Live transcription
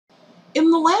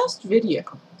In the last video,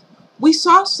 we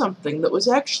saw something that was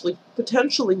actually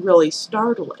potentially really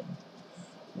startling.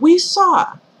 We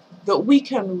saw that we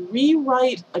can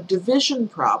rewrite a division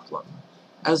problem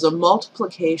as a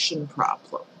multiplication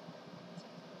problem.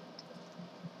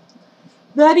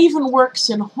 That even works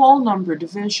in whole number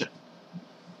division,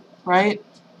 right?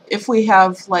 If we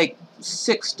have like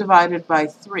 6 divided by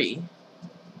 3,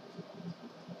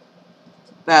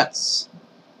 that's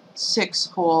 6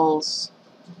 wholes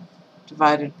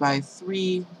divided by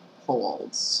 3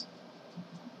 wholes.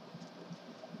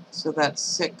 So that's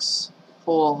 6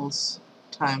 wholes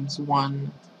times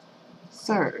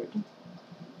 1/3.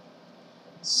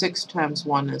 6 times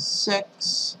 1 is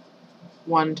 6.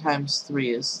 1 times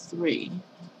 3 is 3.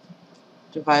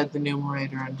 Divide the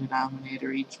numerator and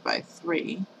denominator each by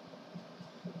 3.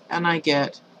 And I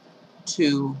get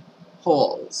 2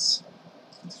 wholes.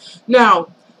 Now,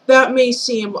 that may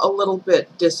seem a little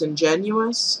bit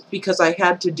disingenuous because I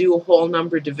had to do a whole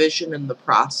number division in the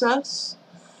process,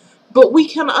 but we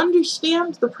can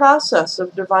understand the process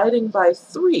of dividing by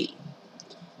 3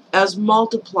 as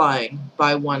multiplying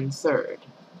by 1/3.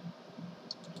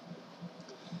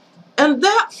 And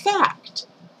that fact,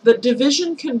 that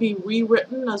division can be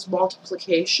rewritten as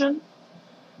multiplication,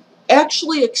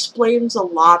 actually explains a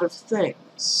lot of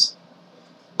things.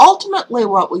 Ultimately,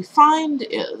 what we find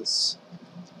is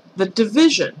that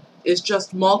division is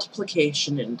just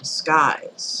multiplication in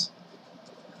disguise.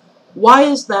 Why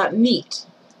is that neat?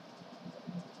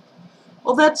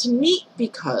 Well, that's neat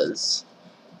because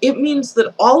it means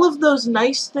that all of those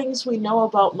nice things we know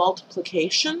about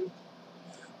multiplication,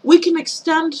 we can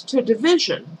extend to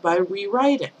division by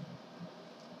rewriting.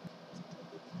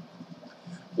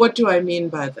 What do I mean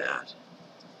by that?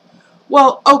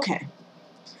 Well, okay.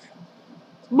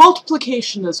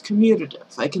 Multiplication is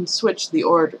commutative. I can switch the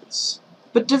orders.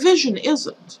 But division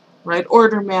isn't, right?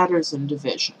 Order matters in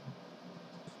division.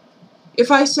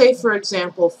 If I say, for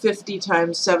example, 50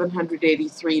 times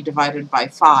 783 divided by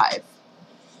 5,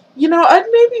 I'd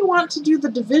maybe want to do the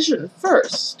division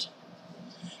first.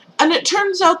 And it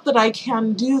turns out that I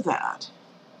can do that,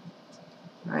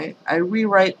 right? I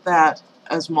rewrite that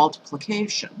as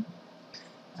multiplication.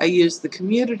 I use the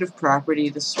commutative property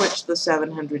to switch the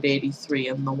 783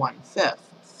 and the 1/5.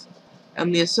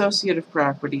 And the associative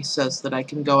property says that I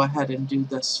can go ahead and do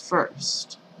this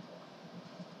first.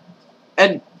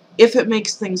 And if it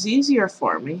makes things easier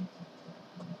for me,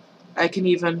 I can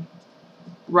even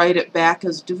write it back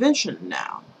as division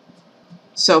now.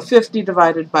 So 50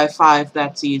 divided by 5,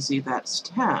 that's easy, that's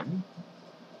 10.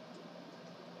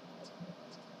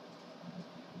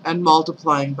 And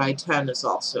multiplying by 10 is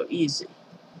also easy.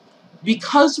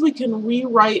 Because we can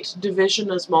rewrite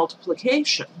division as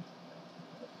multiplication,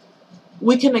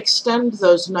 we can extend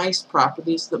those nice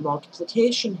properties that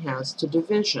multiplication has to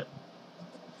division.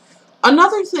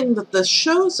 Another thing that this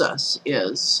shows us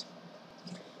is,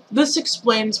 this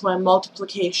explains why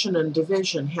multiplication and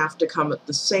division have to come at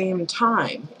the same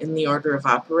time in the order of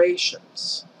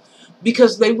operations.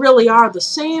 Because they really are the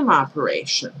same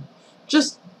operation,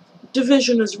 just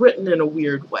division is written in a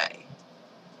weird way.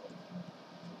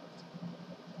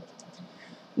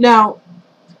 Now,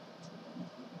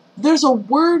 there's a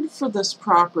word for this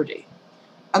property,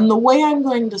 and the way I'm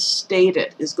going to state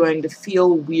it is going to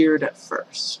feel weird at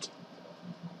first.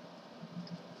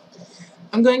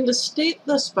 I'm going to state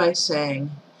this by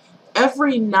saying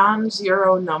every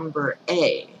non-zero number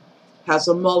a has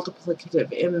a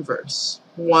multiplicative inverse,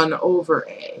 1 over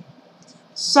a,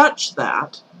 such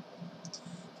that,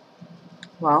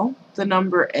 well, the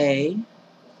number a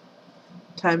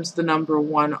times the number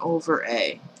 1 over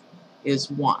a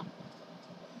is 1.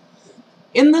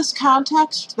 In this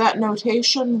context, that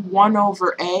notation, 1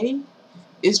 over a,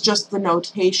 is just the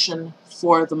notation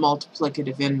for the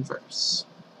multiplicative inverse.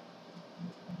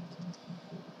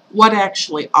 What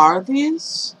actually are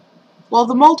these? Well,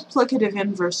 the multiplicative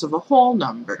inverse of a whole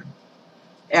number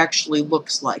actually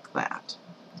looks like that.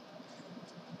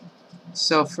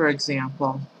 So, for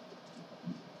example,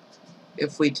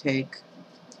 if we take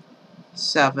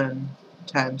 7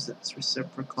 times its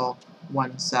reciprocal,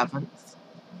 1/7,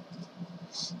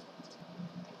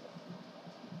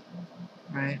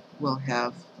 right, we'll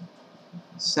have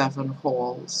 7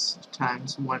 wholes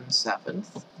times 1/7.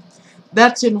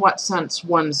 That's in what sense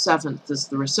 1/7 is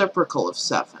the reciprocal of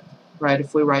 7, right?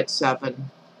 If we write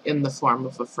 7 in the form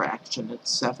of a fraction,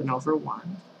 it's 7 over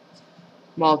 1.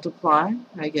 Multiply,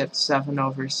 I get 7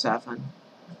 over 7.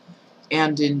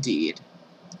 And indeed,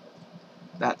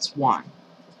 that's 1.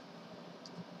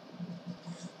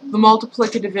 The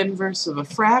multiplicative inverse of a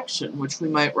fraction, which we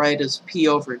might write as p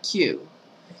over q,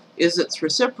 is its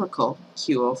reciprocal,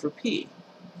 q over p.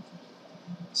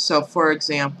 So for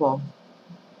example,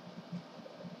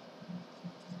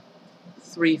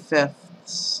 3/5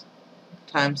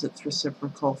 times its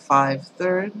reciprocal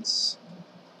 5/3.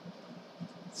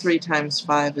 3 times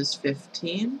 5 is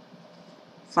 15.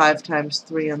 5 times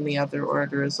 3 in the other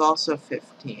order is also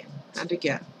 15. And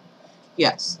again,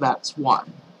 yes, that's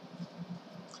 1.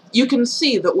 You can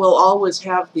see that we'll always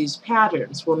have these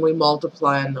patterns when we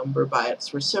multiply a number by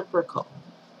its reciprocal.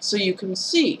 So you can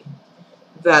see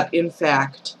that, in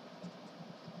fact,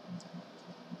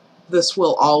 this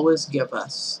will always give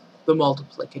us the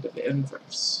multiplicative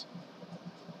inverse.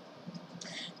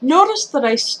 Notice that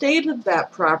I stated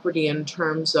that property in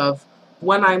terms of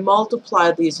when I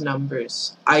multiply these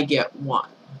numbers, I get 1.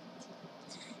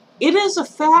 It is a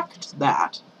fact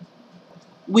that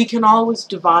we can always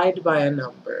divide by a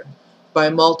number by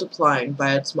multiplying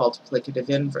by its multiplicative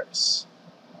inverse.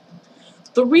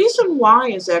 The reason why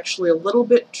is actually a little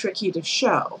bit tricky to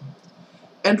show,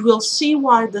 and we'll see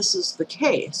why this is the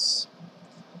case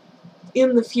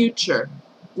in the future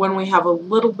when we have a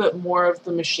little bit more of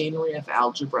the machinery of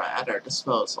algebra at our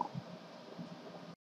disposal.